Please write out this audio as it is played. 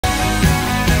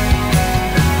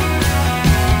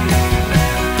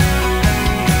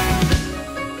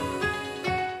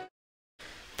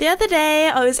The other day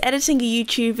I was editing a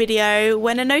YouTube video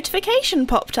when a notification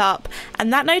popped up,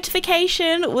 and that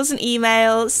notification was an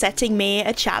email setting me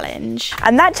a challenge.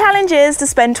 And that challenge is to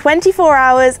spend 24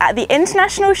 hours at the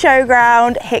International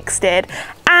Showground, Hickstead.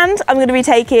 And I'm going to be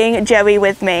taking Joey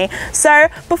with me. So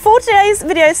before today's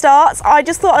video starts, I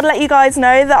just thought I'd let you guys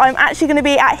know that I'm actually going to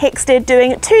be at Hickstead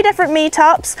doing two different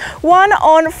meetups. One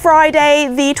on Friday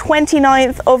the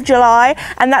 29th of July,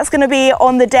 and that's going to be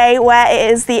on the day where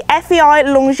it is the FEI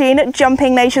Longines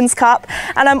Jumping Nations Cup.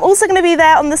 And I'm also going to be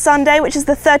there on the Sunday, which is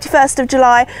the 31st of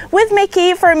July, with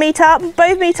Mickey for a meetup.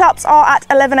 Both meetups are at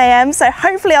 11 AM, so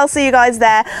hopefully I'll see you guys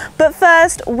there. But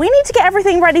first, we need to get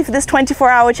everything ready for this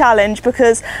 24-hour challenge,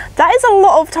 because that is a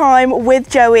lot of time with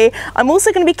Joey. I'm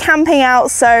also going to be camping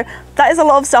out, so that is a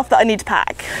lot of stuff that I need to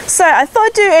pack. So I thought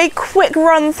I'd do a quick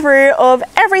run through of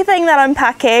everything that I'm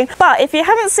packing. But if you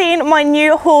haven't seen my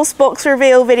new horse box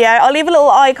reveal video, I'll leave a little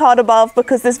iCard above,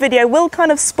 because this video will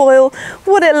kind of spoil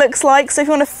what it looks like. So if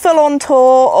you want a full-on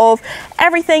tour of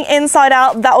everything inside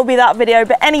out, that will be that video.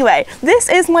 But anyway, this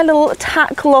is my little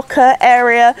tack locker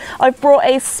area. I've brought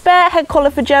a spare head collar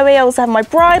for Joey. I also have my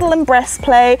bridle and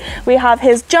breastplate. We have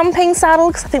his jumping saddle,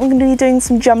 because I think we're going to be doing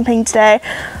some jumping today.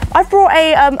 I've brought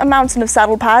a mountain of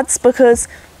saddle pads, because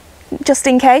just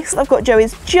in case. I've got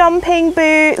Joey's jumping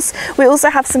boots. We also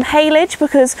have some haylage,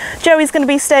 because Joey's going to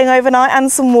be staying overnight,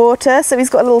 and some water, so he's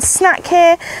got a little snack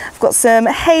here. I've got some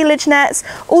haylage nets.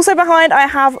 Also behind I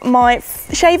have my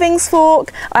shavings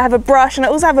fork, I have a brush, and I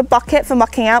also have a bucket for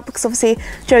mucking out, because obviously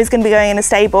Joey's going to be going in a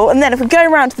stable. And then if we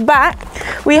go around to the back,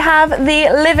 we have the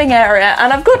living area,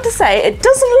 and I've got to say it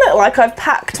doesn't look like I've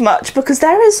packed much, because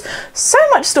there is so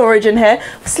much storage in here.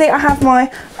 Obviously I have my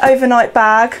overnight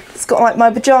bag. It's got like my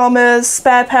pajamas,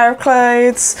 spare pair of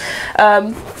clothes.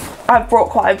 I've brought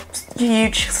quite a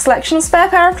huge selection of spare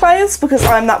pair of clothes, because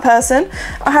I'm that person.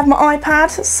 I have my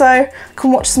iPad, so I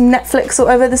can watch some Netflix or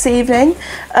whatever this evening.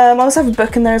 I also have a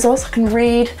book in there as well, so I can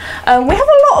read. We have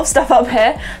a lot of stuff up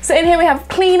here. So in here we have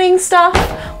cleaning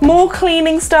stuff, more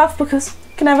cleaning stuff, because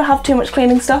can never have too much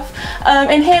cleaning stuff.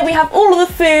 In here we have all of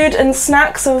the food and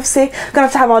snacks. So obviously we're gonna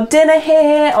have to have our dinner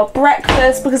here, our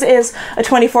breakfast, because it is a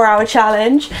 24-hour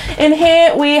challenge. In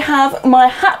here we have my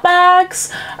hat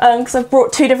bags, because I've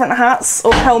brought two different hats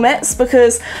or helmets,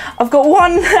 because I've got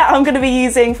one that I'm going to be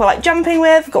using for like jumping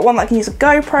with. I've got one that I can use a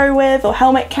GoPro with, or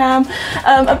helmet cam.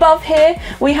 Above here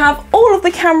we have all of the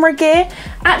camera gear.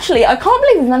 Actually, I can't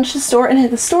believe we managed to store it in here.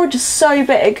 The storage is so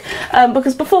big,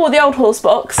 because before the old horse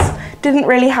box didn't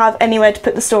really have anywhere to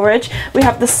put the storage. We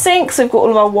have the sink, so we've got all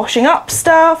of our washing up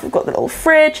stuff. We've got the little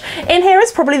fridge. In here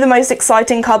is probably the most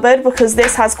exciting cupboard, because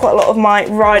this has quite a lot of my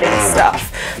riding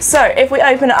stuff. So if we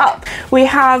open it up, we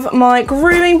have my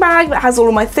grooming bag that has all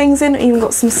of my things in. Even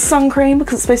got some sun cream,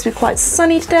 because it's supposed to be quite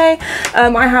sunny today.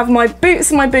 I have my boots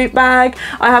in my boot bag.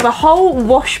 I have a whole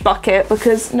wash bucket,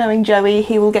 because knowing Joey,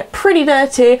 he will get pretty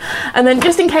dirty. And then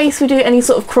just in case we do any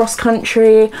sort of cross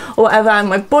country or whatever, and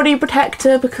my body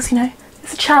protector, because you know,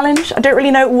 it's a challenge. I don't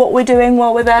really know what we're doing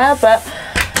while we're there, but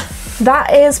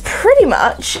that is pretty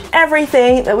much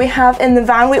everything that we have in the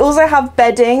van. We also have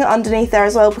bedding underneath there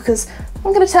as well, because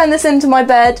I'm going to turn this into my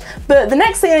bed. But the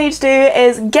next thing I need to do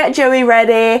is get Joey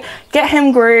ready, get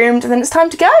him groomed, and then it's time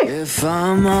to go. If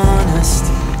I'm honest,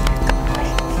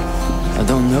 I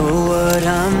don't know what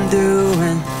I'm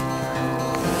doing.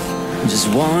 I'm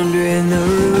just wandering the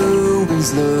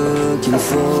ruins, looking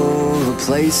for a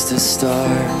place to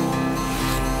start.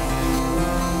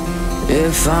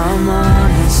 If I'm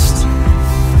honest,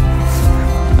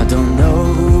 I don't know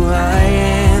who I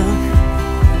am.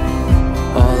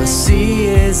 All I see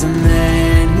is a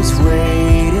man who's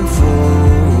waiting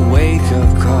for a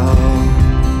wake-up call.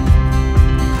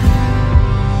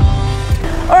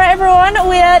 Alright everyone,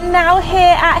 we are now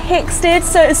here at Hickstead,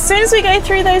 so as soon as we go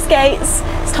through those gates,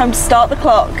 it's time to start the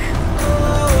clock.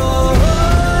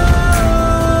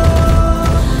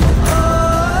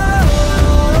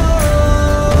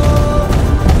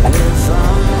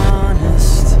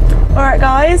 Alright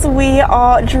guys, we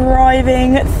are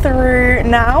driving through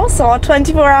now, so our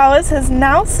 24 hours has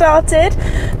now started.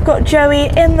 We've got Joey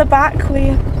in the back.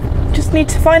 We just need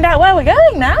to find out where we're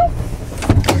going now.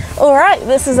 Alright,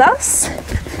 this is us.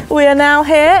 We are now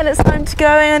here, and it's time to go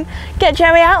and get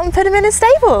Joey out and put him in his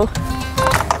stable.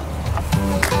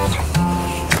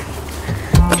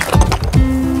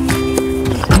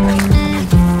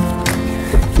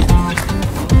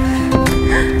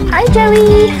 Hi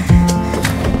Joey!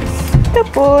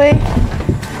 Good boy.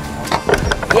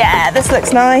 Yeah, this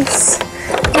looks nice.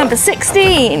 Number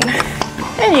 16.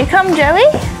 In you come, Joey.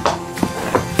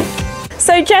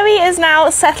 So Joey is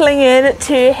now settling in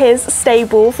to his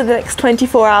stable for the next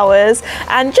 24 hours,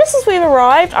 and just as we've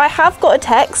arrived I have got a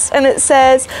text and it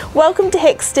says, "Welcome to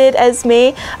Hickstead,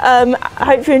 Esme. I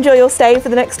hope you enjoy your stay for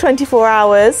the next 24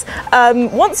 hours.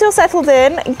 Once you're settled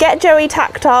in, get Joey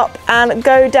tacked up and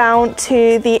go down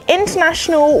to the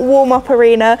International Warm-Up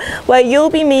Arena, where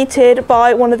you'll be meted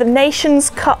by one of the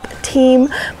Nations Cup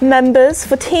team members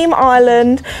for Team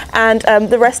Ireland, and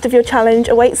the rest of your challenge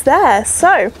awaits there."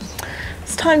 So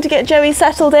it's time to get Joey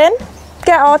settled in,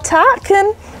 get our tack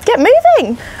and get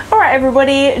moving. Alright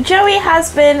everybody, Joey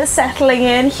has been settling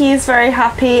in. He's very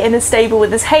happy in his stable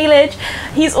with his haylage.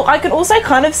 I can also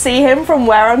kind of see him from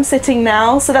where I'm sitting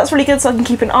now, so that's really good, so I can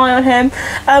keep an eye on him.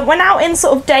 We're now in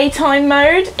sort of daytime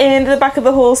mode in the back of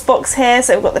the horse box here,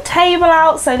 so we've got the table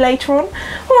out, so later on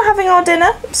we're having our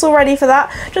dinner. It's all ready for that.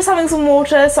 Just having some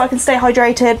water so I can stay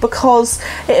hydrated because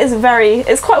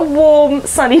it's quite a warm,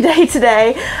 sunny day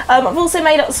today. I've also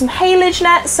made up some haylage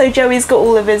nets, so Joey's got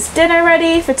all of his dinner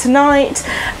ready for tonight.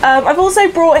 I've also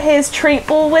brought his treat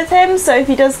ball with him, so if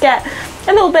he does get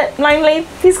a little bit lonely,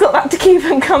 he's got that to keep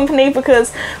him company,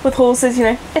 because with horses, you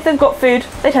know, if they've got food,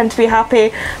 they tend to be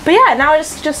happy. But yeah, now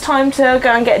it's just time to go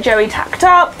and get Joey tacked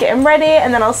up, get him ready,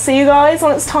 and then I'll see you guys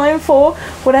when it's time for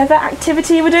whatever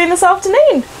activity we're doing this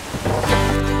afternoon.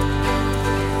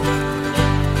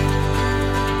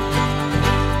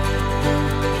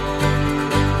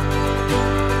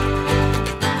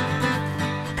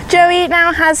 Joey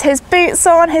now has his boots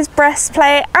on, his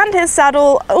breastplate and his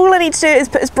saddle. All I need to do is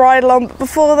put his bridle on, but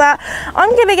before that I'm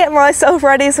going to get myself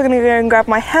ready, so I'm going to go and grab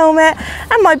my helmet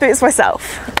and my boots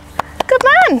myself. Good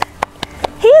man!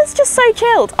 He is just so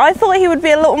chilled. I thought he would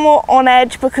be a little more on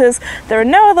edge because there are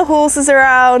no other horses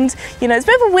around. You know, it's a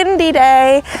bit of a windy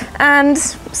day and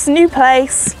it's a new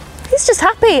place. He's just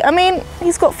happy. I mean,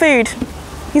 he's got food.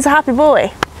 He's a happy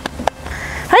boy.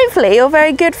 Hopefully you're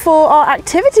very good for our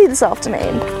activity this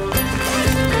afternoon.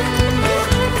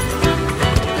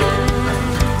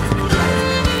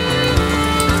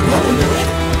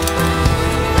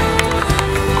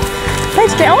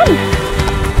 Let's get on.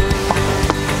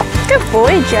 Good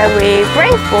boy, Joey.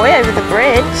 Brave boy over the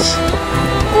bridge.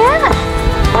 Yeah,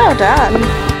 well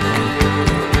done.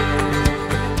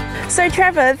 So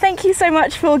Trevor, thank you so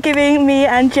much for giving me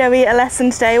and Joey a lesson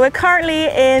today. We're currently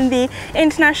in the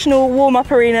International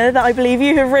Warm-Up Arena that I believe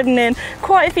you have ridden in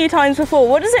quite a few times before.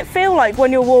 What does it feel like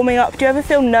when you're warming up? Do you ever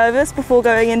feel nervous before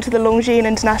going into the Longines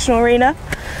International Arena?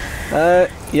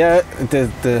 Yeah,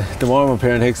 the warm-up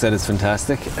here in Hickstead is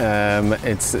fantastic.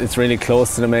 It's really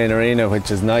close to the main arena,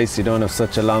 which is nice. You don't have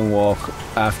such a long walk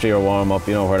after your warm-up,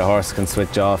 you know, where the horse can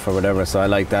switch off or whatever, so I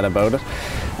like that about it.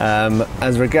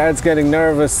 As regards getting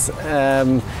nervous,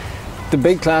 the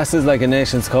big classes like a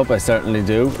Nations Cup, I certainly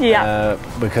do. Yeah.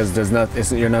 Because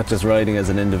you're not just riding as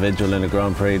an individual in a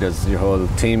Grand Prix. There's your whole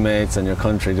teammates and your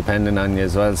country depending on you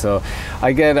as well. So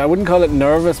I wouldn't call it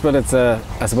nervous, but it's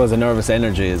I suppose a nervous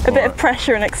energy is a bit of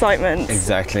pressure and excitement.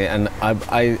 Exactly, and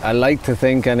I like to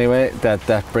think anyway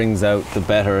that brings out the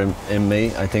better in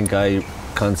me. I think I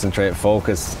concentrate,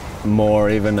 focus more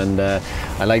even, and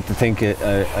I like to think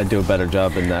I do a better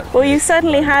job in that. Well, you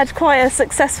certainly had quite a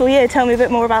successful year. Tell me a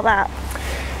bit more about that.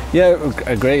 Yeah,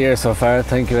 a great year so far,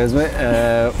 thank you, Esme.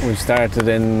 We started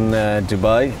in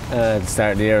Dubai at the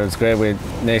start of the year. It was great. We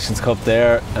had Nations Cup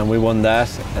there and we won that,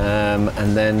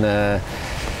 and then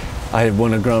I had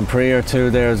won a Grand Prix or two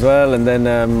there as well, and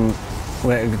then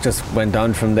we just went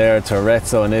on from there to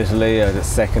Arezzo in Italy. I had a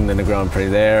second in the Grand Prix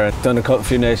there. I've done a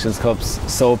few Nations Cups,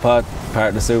 Sopot, part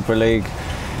of the Super League.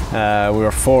 We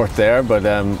were fourth there, but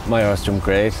my horse jumped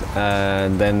great.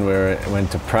 And then we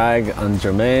went to Prague on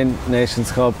Drimee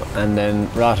Nations Cup, and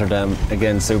then Rotterdam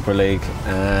again Super League,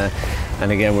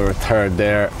 and again we were third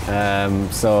there.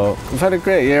 So we've had a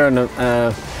great year,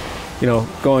 and you know,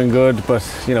 going good, but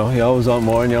you know, you always want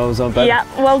more and you always want better. Yeah,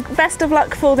 well, best of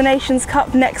luck for the Nations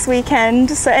Cup next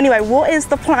weekend. So anyway, what is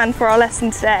the plan for our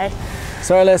lesson today?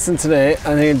 So our lesson today,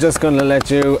 I think I'm just going to let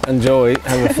you and Joey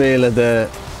have a feel of the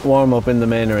warm up in the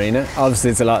main arena. Obviously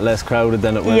it's a lot less crowded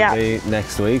than it will be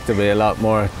next week. There'll be a lot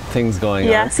more things going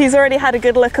on. Yes, he's already had a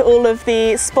good look at all of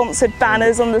the sponsored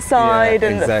banners on the side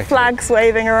and the flags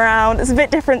waving around. It's a bit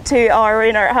different to our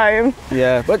arena at home.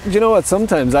 Yeah, but you know what,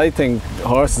 sometimes I think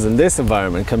horses in this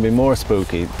environment can be more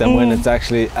spooky than when it's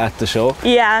actually at the show.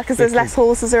 Yeah, because there's less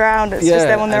horses around, it's just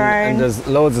them on their own. And there's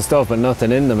loads of stuff but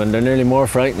nothing in them, and they're nearly more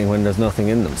frightening when there's nothing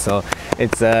in them. So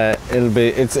it's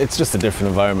it's just a different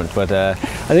environment, but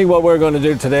I I think what we're going to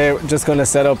do today, we're just going to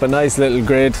set up a nice little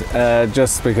grid,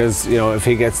 just because, you know, if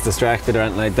he gets distracted or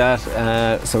anything like that.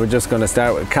 So we're just going to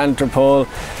start with a canter pole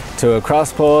to a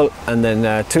cross pole, and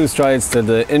then 2 strides to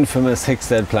the infamous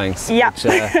Hickstead planks, which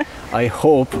I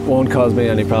hope won't cause me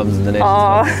any problems in the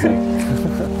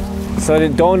Nations. So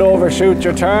don't overshoot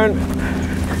your turn.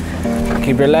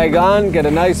 Keep your leg on, get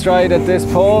a nice stride at this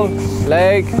pole,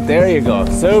 leg, there you go,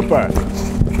 super.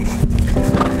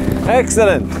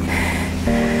 Excellent.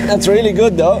 That's really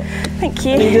good though. Thank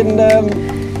you. And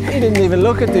he didn't even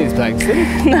look at these planks, did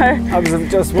he? No. I was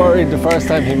just worried the first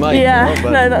time he might. Yeah, you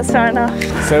know, no, that's fair enough.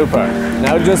 Super.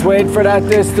 Now just wait for that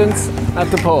distance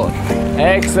at the pole.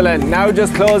 Excellent. Now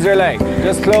just close your leg.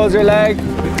 Just close your leg.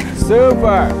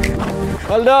 Super.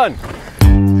 Well done.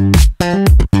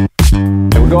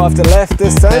 We'll go off to the left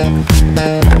this time.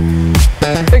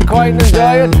 Be quiet and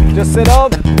enjoy it. Just sit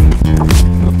up.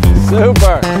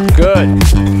 Super. Good.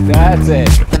 That's it.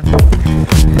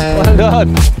 Well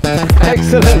done.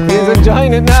 Excellent. He's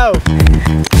enjoying it now.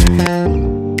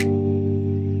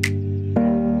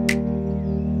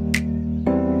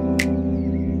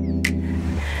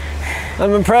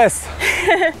 I'm impressed.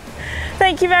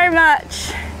 Thank you very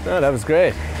much. Oh, that was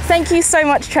great. Thank you so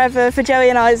much, Trevor, for Joey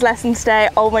and I's lesson today.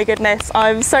 Oh my goodness,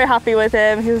 I'm so happy with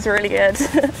him. He was really good.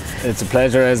 It's a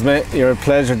pleasure, Esme. You're a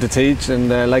pleasure to teach, and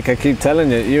like I keep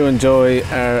telling you, you and Joey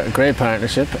are a great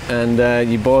partnership, and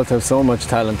you both have so much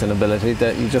talent and ability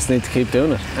that you just need to keep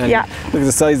doing it. And look at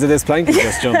the size of this plank you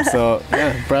just jumped, so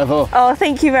yeah, bravo. Oh,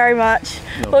 thank you very much.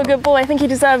 Well, good boy. I think he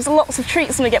deserves lots of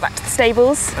treats when we get back to the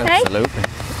stables. Absolutely.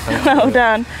 Well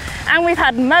done. And we've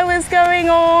had mowers going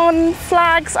on,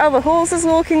 flags, other horses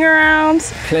walking around.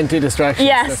 Plenty of distractions.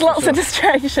 Yes, lots of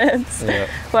distractions. Yeah.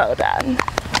 Well done.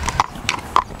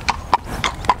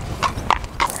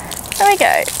 There we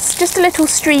go. It's just a little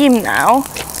stream now.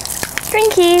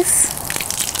 Drinkies.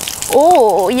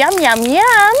 Oh, yum, yum,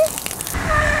 yum.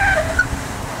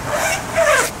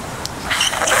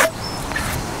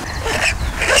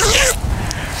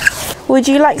 Would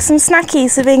you like some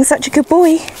snackies for being such a good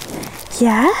boy?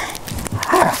 Yeah?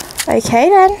 Okay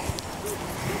then.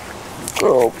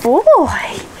 Good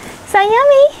boy. Is that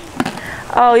yummy?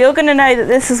 Oh, you're going to know that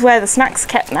this is where the snack's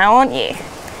kept now, aren't you?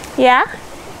 Yeah?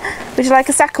 Would you like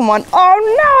a second one? Oh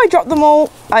no, I dropped them all.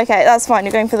 Okay, that's fine,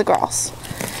 you're going for the grass.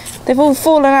 They've all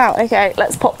fallen out. Okay,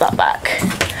 let's pop that back.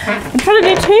 I'm trying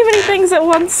to do too many things at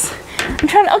once. I'm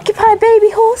trying to occupy a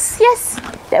baby horse. Yes,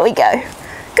 there we go.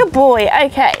 Good boy.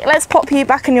 Okay, let's pop you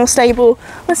back in your stable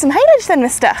with some haylage then,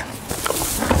 mister.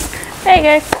 There you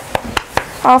go.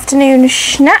 Afternoon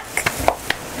snack.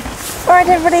 Alright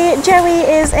everybody, Joey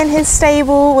is in his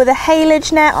stable with a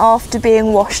haylage net after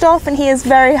being washed off, and he is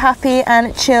very happy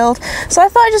and chilled. So I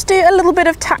thought I'd just do a little bit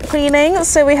of tack cleaning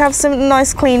so we have some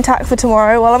nice clean tack for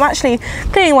tomorrow. Well, I'm actually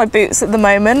cleaning my boots at the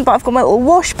moment, but I've got my little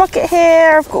wash bucket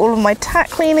here, I've got all of my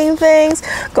tack cleaning things,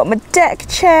 got my deck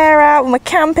chair out, my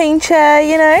camping chair,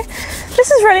 you know. This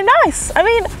is really nice. I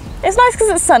mean, it's nice because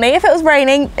it's sunny. If it was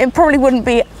raining, it probably wouldn't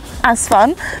be as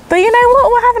fun, but you know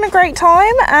what, we're having a great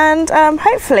time, and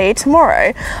hopefully tomorrow,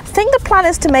 I think the plan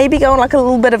is to maybe go on like a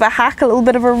little bit of a hack, a little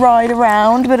bit of a ride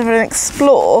around, a bit of an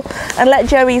explore, and let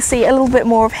Joey see a little bit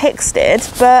more of Hickstead.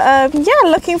 But yeah,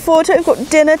 looking forward to it. We've got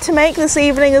dinner to make this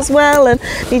evening as well, and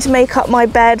need to make up my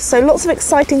bed, so lots of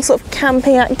exciting sort of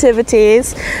camping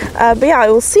activities. But yeah,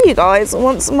 I will see you guys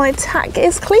once my tack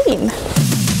is clean.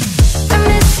 I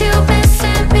miss you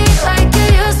missing me like you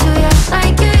used to, yeah,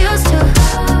 like you used to.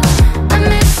 I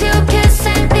miss you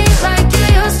kissing me like you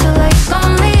used to, like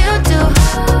only you do.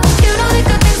 You know the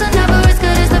good things are never as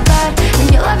good as the bad,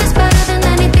 and your love is better than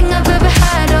anything I've ever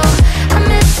had. Oh, I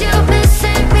miss you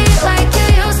missing me like you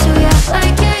used to, yeah,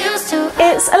 like you used to.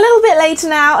 It's a little bit later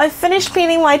now. I've finished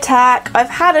cleaning my tack, I've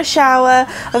had a shower,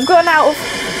 I've gotten out of...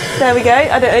 There we go.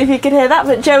 I don't know if you can hear that,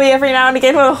 but Joey every now and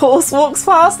again when a horse walks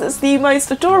past, it's the most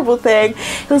adorable thing.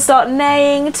 He'll start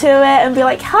neighing to it and be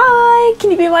like, hi, can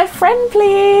you be my friend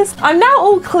please? I'm now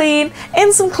all clean,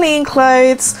 in some clean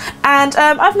clothes, and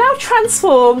I've now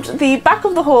transformed the back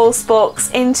of the horse box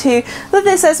into the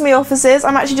This Esme offices.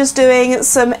 I'm actually just doing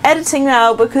some editing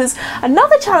now, because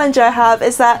another challenge I have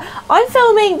is that I'm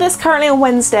filming this currently on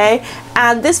Wednesday,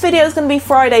 and this video is going to be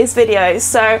Friday's video,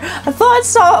 so I thought I'd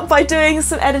start by doing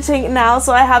some editing now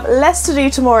so I have less to do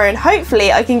tomorrow, and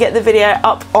hopefully I can get the video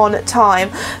up on time.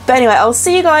 But anyway, I'll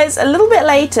see you guys a little bit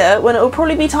later when it will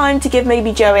probably be time to give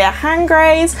maybe Joey a hand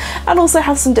graze and also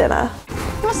have some dinner.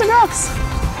 Have some grass.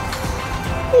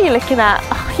 What are you looking at?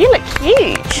 Oh, you look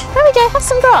huge. There we go, have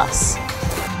some grass.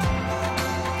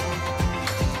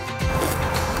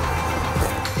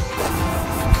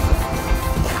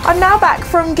 I'm now back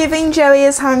from giving Joey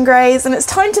his hand graze and it's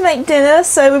time to make dinner,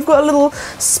 so we've got a little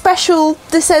special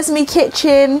This Esme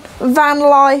Kitchen van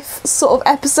life sort of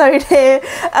episode here.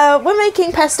 We're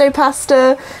making pesto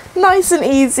pasta, nice and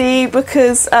easy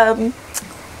because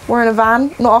we're in a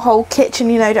van, not a whole kitchen,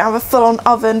 you know, don't have a full-on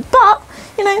oven, but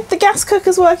you know, the gas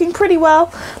cooker's working pretty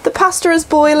well, the pasta is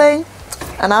boiling,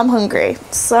 and I'm hungry.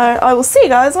 So I will see you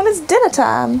guys when it's dinner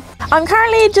time. I'm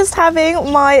currently just having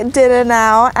my dinner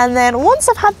now, and then once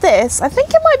I've had this, I think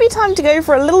it might be time to go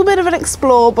for a little bit of an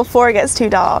explore before it gets too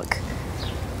dark.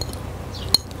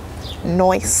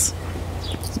 Nice.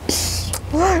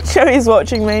 Joey's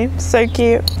watching me, so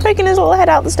cute. Poking his little head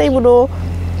out the stable door,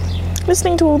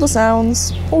 listening to all the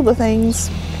sounds, all the things.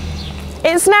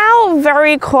 It's now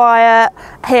very quiet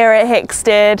here at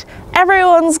Hickstead.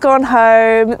 Everyone's gone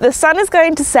home, the sun is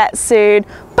going to set soon,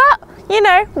 but you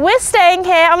know, we're staying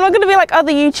here. I'm not going to be like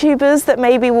other YouTubers that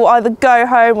maybe will either go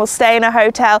home or stay in a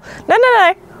hotel.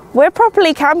 No. We're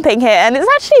properly camping here, and it's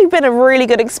actually been a really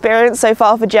good experience so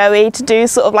far for Joey to do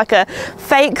sort of like a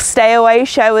fake stay away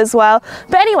show as well.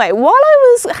 But anyway, while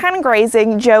I was hand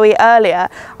grazing Joey earlier,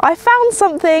 I found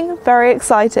something very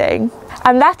exciting.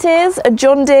 And that is a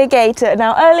John Deere Gator.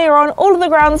 Now earlier on, all of the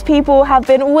grounds people have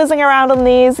been whizzing around on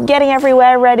these, getting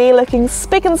everywhere ready, looking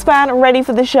spick and span, ready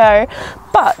for the show.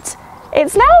 But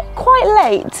it's now quite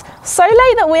late, so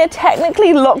late that we're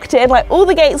technically locked in, like all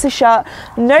the gates are shut,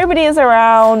 nobody is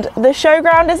around, the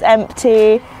showground is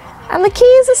empty, and the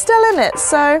keys are still in it,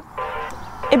 so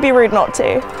it'd be rude not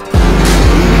to.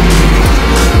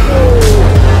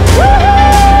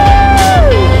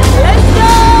 Let's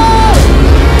go!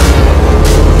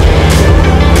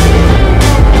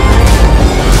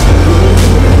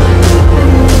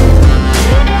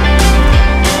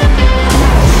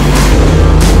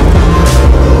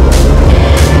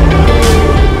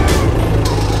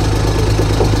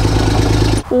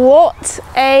 What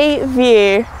a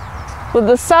view, with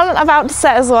the sun about to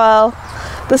set as well,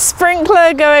 the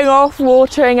sprinkler going off,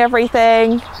 watering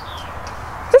everything.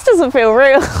 This doesn't feel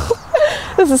real.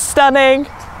 This is stunning. And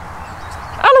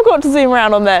I've got to zoom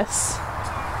around on this.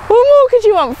 What more could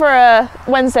you want for a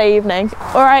Wednesday evening?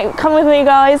 All right, come with me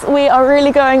guys. We are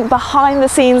really going behind the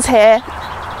scenes here.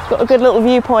 Got a good little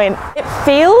viewpoint. It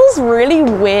feels really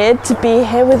weird to be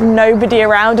here with nobody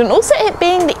around, and also it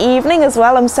being the evening as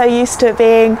well. I'm so used to it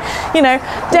being, you know,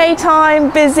 daytime,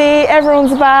 busy,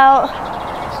 everyone's about.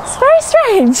 It's very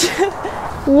strange.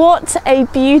 What a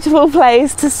beautiful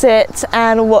place to sit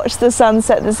and watch the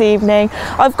sunset this evening.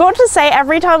 I've got to say,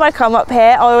 every time I come up here,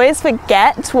 I always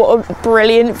forget what a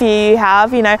brilliant view you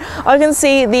have. You know, I can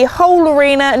see the whole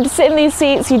arena, and to sit in these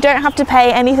seats, you don't have to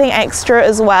pay anything extra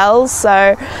as well.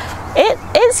 So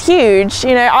it's huge.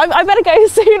 You know, I better go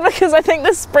soon because I think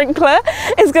the sprinkler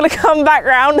is going to come back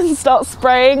round and start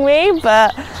spraying me,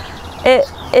 but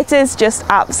it is just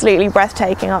absolutely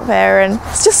breathtaking up here, and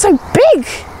it's just so big.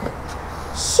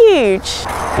 Huge.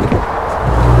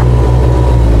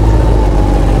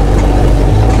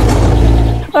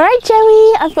 All right,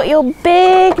 Joey, I've got your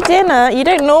big dinner. You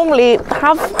don't normally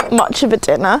have much of a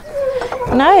dinner.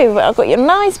 No, but I've got your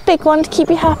nice big one to keep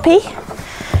you happy.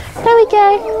 There we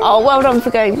go. Oh, well done for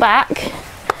going back.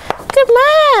 Good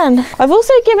man. I've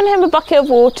also given him a bucket of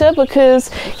water because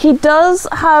he does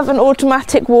have an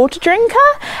automatic water drinker.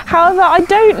 However, I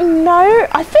don't know.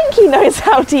 I think he knows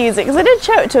how to use it because I did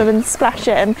show it to him and splash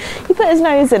it, and he put his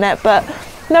nose in it. But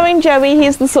knowing Joey,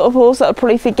 he's the sort of horse that would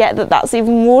probably forget that that's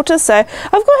even water. So I've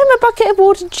got him a bucket of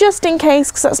water just in case,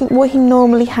 because that's what he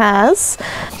normally has.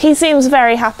 He seems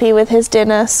very happy with his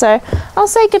dinner. So I'll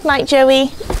say goodnight,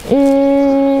 Joey.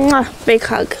 Mwah, big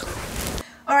hug.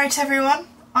 All right, everyone.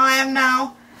 I am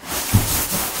now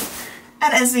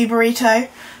an Esme burrito.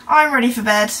 I'm ready for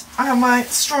bed. I have my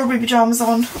strawberry pyjamas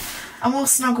on. I'm all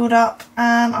snuggled up,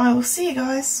 and I will see you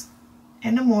guys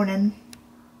in the morning.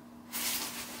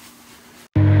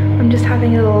 I'm just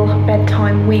having a little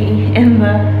bedtime wee in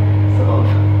the sort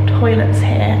of toilets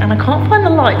here, and I can't find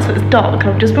the light, so it's dark.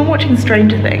 I've just been watching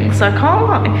Stranger Things, so I can't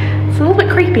lie. It's a little bit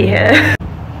creepy here.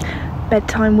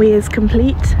 Bedtime wee is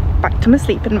complete. Back to my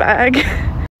sleeping bag.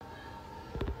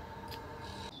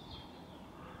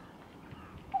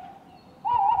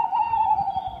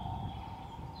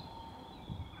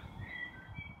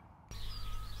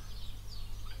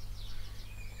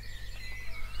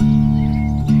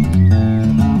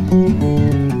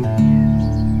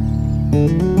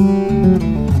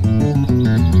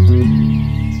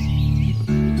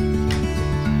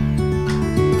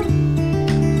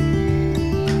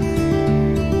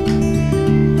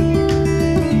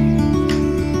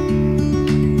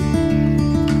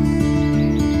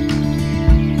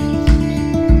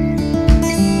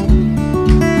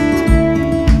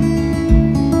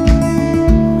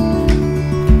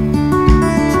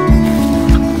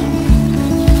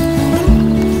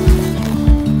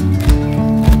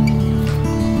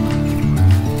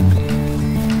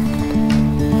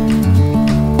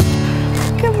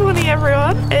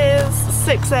 everyone, it is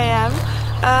 6 AM.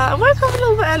 I woke up a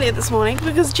little bit earlier this morning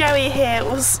because Joey here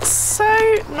was so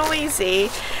noisy.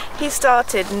 He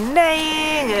started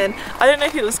neighing, and I don't know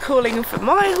if he was calling for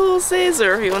my horses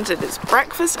or if he wanted his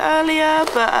breakfast earlier,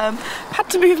 but had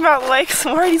to move him out of the way because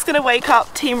I'm worried he's going to wake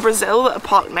up Team Brazil that are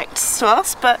parked next to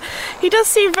us. But he does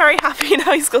seem very happy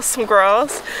now he's got some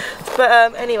grass.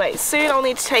 But anyway, soon I'll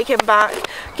need to take him back,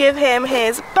 give him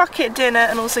his bucket dinner,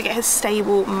 and also get his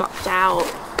stable mucked out.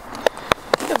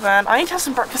 Good man. I need to have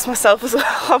some breakfast myself as well.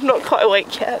 I'm not quite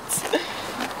awake yet.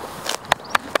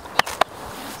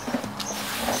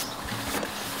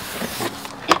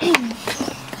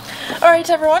 Alright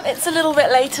everyone, it's a little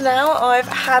bit later now. I've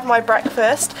had my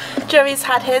breakfast. Joey's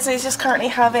had his, and he's just currently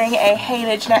having a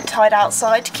haylage net tied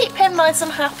outside to keep him nice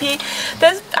and happy.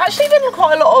 There's actually been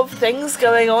quite a lot of things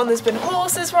going on. There's been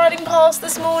horses riding past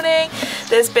this morning.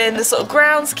 There's been the sort of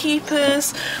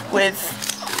groundskeepers with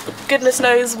goodness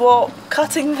knows what,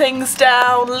 cutting things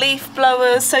down, leaf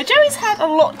blowers. So Joey's had a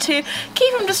lot to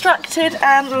keep him distracted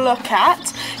and look at.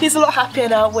 He's a lot happier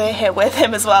now we're here with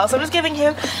him as well. So I'm just giving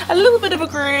him a little bit of a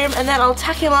groom, and then I'll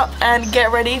tack him up and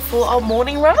get ready for our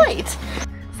morning ride.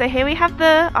 So here we have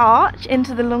the arch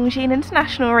into the Longines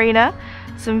International Arena.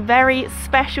 Some very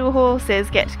special horses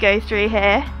get to go through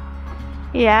here.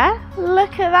 Yeah,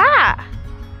 look at that.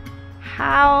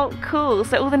 How cool.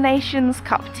 So all the Nations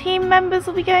Cup team members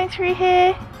will be going through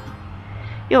here.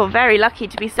 You're very lucky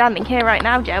to be standing here right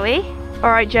now, Joey.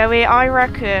 Alright Joey, I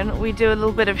reckon we do a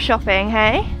little bit of shopping,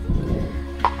 hey?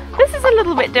 This is a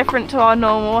little bit different to our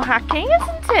normal hacking,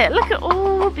 isn't it? Look at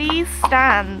all these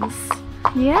stands.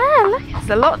 Yeah, look, it's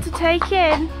a lot to take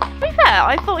in. To be fair,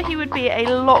 I thought he would be a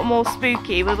lot more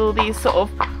spooky with all these sort of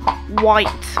white,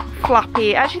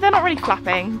 flappy... Actually, they're not really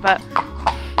flapping, but...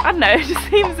 I don't know, it just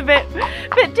seems a bit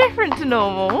different to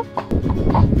normal.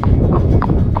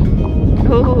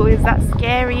 Oh, is that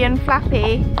scary and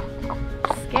flappy?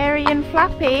 Scary and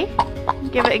flappy.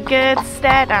 Give it a good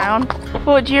stare down.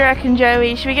 What do you reckon,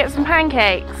 Joey? Should we get some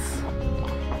pancakes?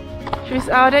 Should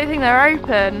we, oh, I don't think they're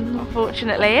open,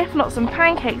 unfortunately. If not, some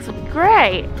pancakes would be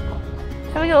great.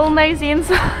 Can we get all nosy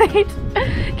inside?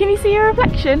 Can you see your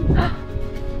reflection?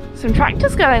 Some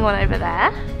tractors going on over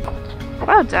there.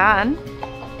 Well done.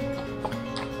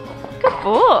 Good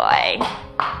boy.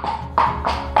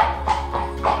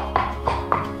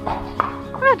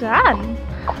 Well done.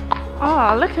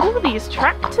 Oh, look at all these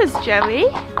tractors, Joey.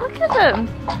 Look at them.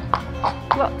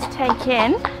 Lot to take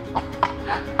in.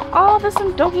 Oh, there's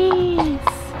some doggies.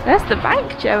 There's the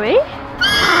bank, Joey.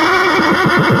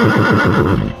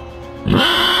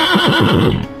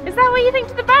 Is that what you think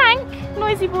to the bank,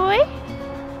 noisy boy?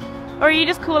 Or are you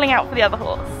just calling out for the other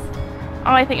horse?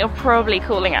 I think you're probably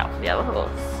calling out for the other horse.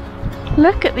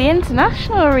 Look at the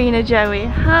International Arena, Joey.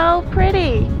 How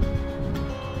pretty.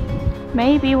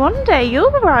 Maybe one day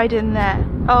you'll ride in there.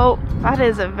 Oh, that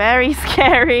is a very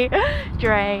scary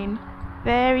drain.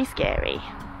 Very scary.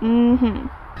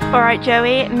 Alright,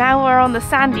 Joey, now we're on the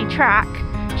sandy track.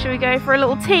 Should we go for a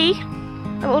little T?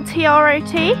 A little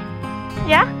TROT?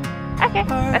 Yeah? Okay,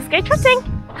 let's go trotting.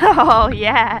 Oh,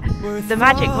 yeah. The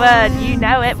magic word, you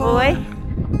know it, boy.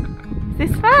 Is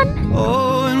this fun?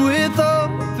 Oh, and with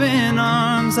open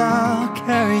arms I'll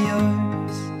carry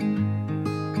yours.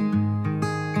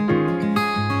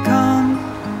 Come,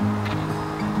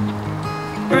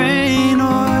 rain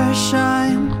or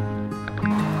shine,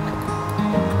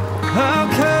 I'll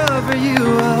cover you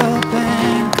up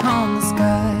and calm the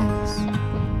skies.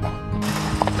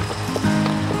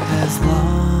 As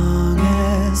long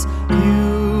as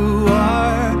you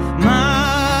are mine,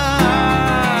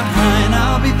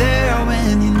 I'll be there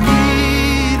when you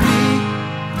need me.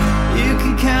 You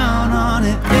can count on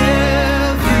it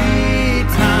every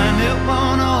time. It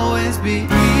won't always be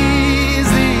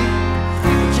easy,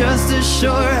 just as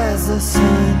sure as the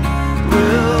sun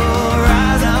will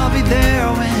rise. I'll be there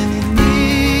when you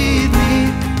need me,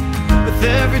 with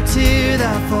every tear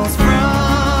that falls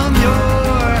from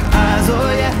your eyes.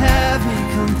 Oh, you have me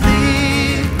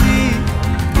completely.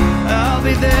 I'll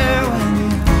be there when you,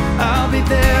 I'll be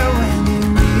there when you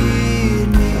need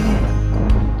me.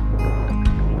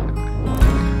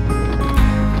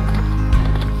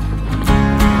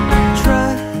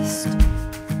 Trust,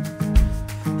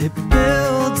 it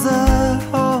builds a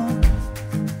home,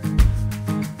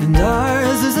 and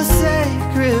ours is a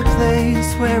sacred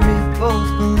place where we both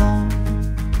belong.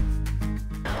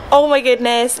 Oh my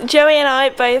goodness, Joey and I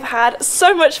both had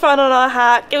so much fun on our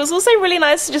hack. It was also really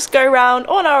nice to just go around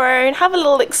on our own, have a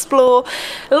little explore.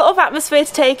 A lot of atmosphere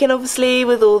to take in, obviously,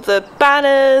 with all the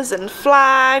banners and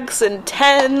flags and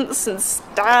tents and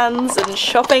stands and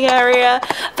shopping area.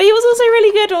 But he was also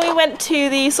really good when we went to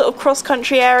the sort of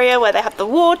cross-country area where they have the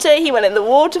water. He went in the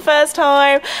water first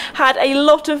time, had a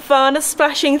lot of fun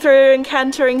splashing through and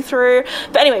cantering through.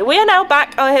 But anyway, we are now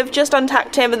back. I have just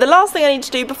untacked him, and the last thing I need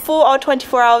to do before our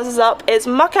 24 hours is up is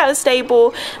muck out the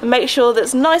stable and make sure that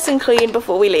it's nice and clean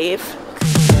before we leave.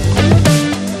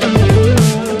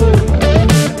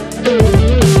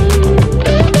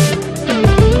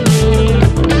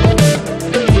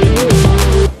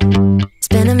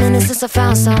 Since I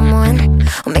found someone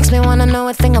who makes me wanna know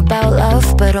a thing about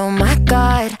love, but oh my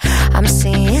god, I'm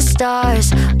seeing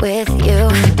stars with you.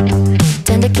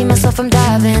 Tend to keep myself from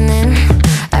diving in.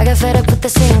 I got fed up with the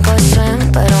sink or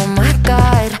swim, but oh my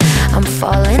god, I'm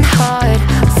falling hard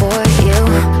for you.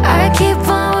 I keep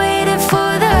on waiting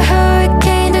for the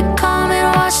hurricane to come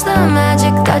and wash the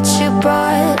magic that you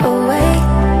brought away.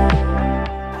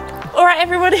 Alright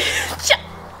everybody,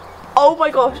 oh my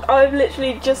gosh, I've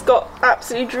literally just got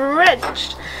absolutely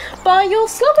drenched by your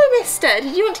slobber, mister.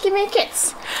 Did you want to give me a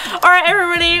kiss? Alright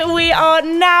everybody,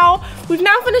 we've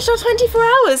now finished our 24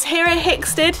 hours here at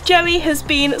Hickstead. Joey has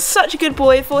been such a good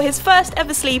boy for his first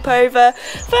ever sleepover,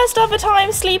 first ever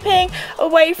time sleeping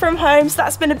away from home, so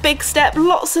that's been a big step.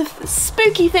 Lots of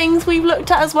spooky things we've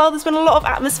looked at as well. There's been a lot of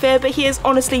atmosphere, but he has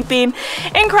honestly been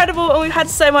incredible and we've had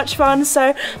so much fun.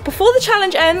 So before the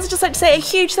challenge ends, I'd just like to say a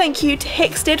huge thank you to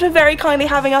Hickstead for very kindly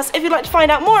having us. If you'd like to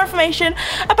find out more information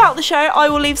about the show, I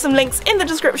will leave some links in the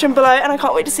description below, and I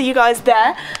can't wait to see you guys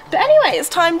there. But anyway, it's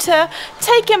time to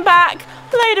take him back,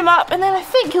 load him up, and then I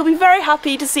think he'll be very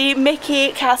happy to see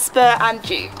Mickey, Casper and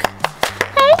Duke.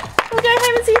 Hey, we'll go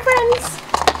home and see your friends.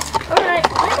 Alright,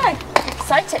 I'm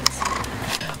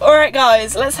excited. Alright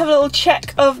guys, let's have a little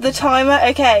check of the timer.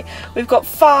 Okay, we've got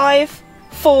 5,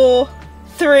 4,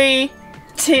 3,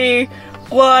 2,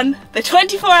 1. The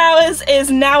 24 hours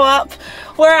is now up.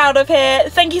 We're out of here.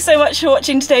 Thank you so much for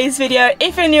watching today's video.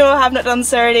 If you're new or have not done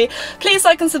so already, please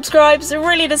like and subscribe. It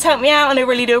really does help me out and I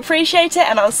really do appreciate it,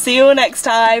 and I'll see you all next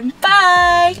time.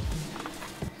 Bye!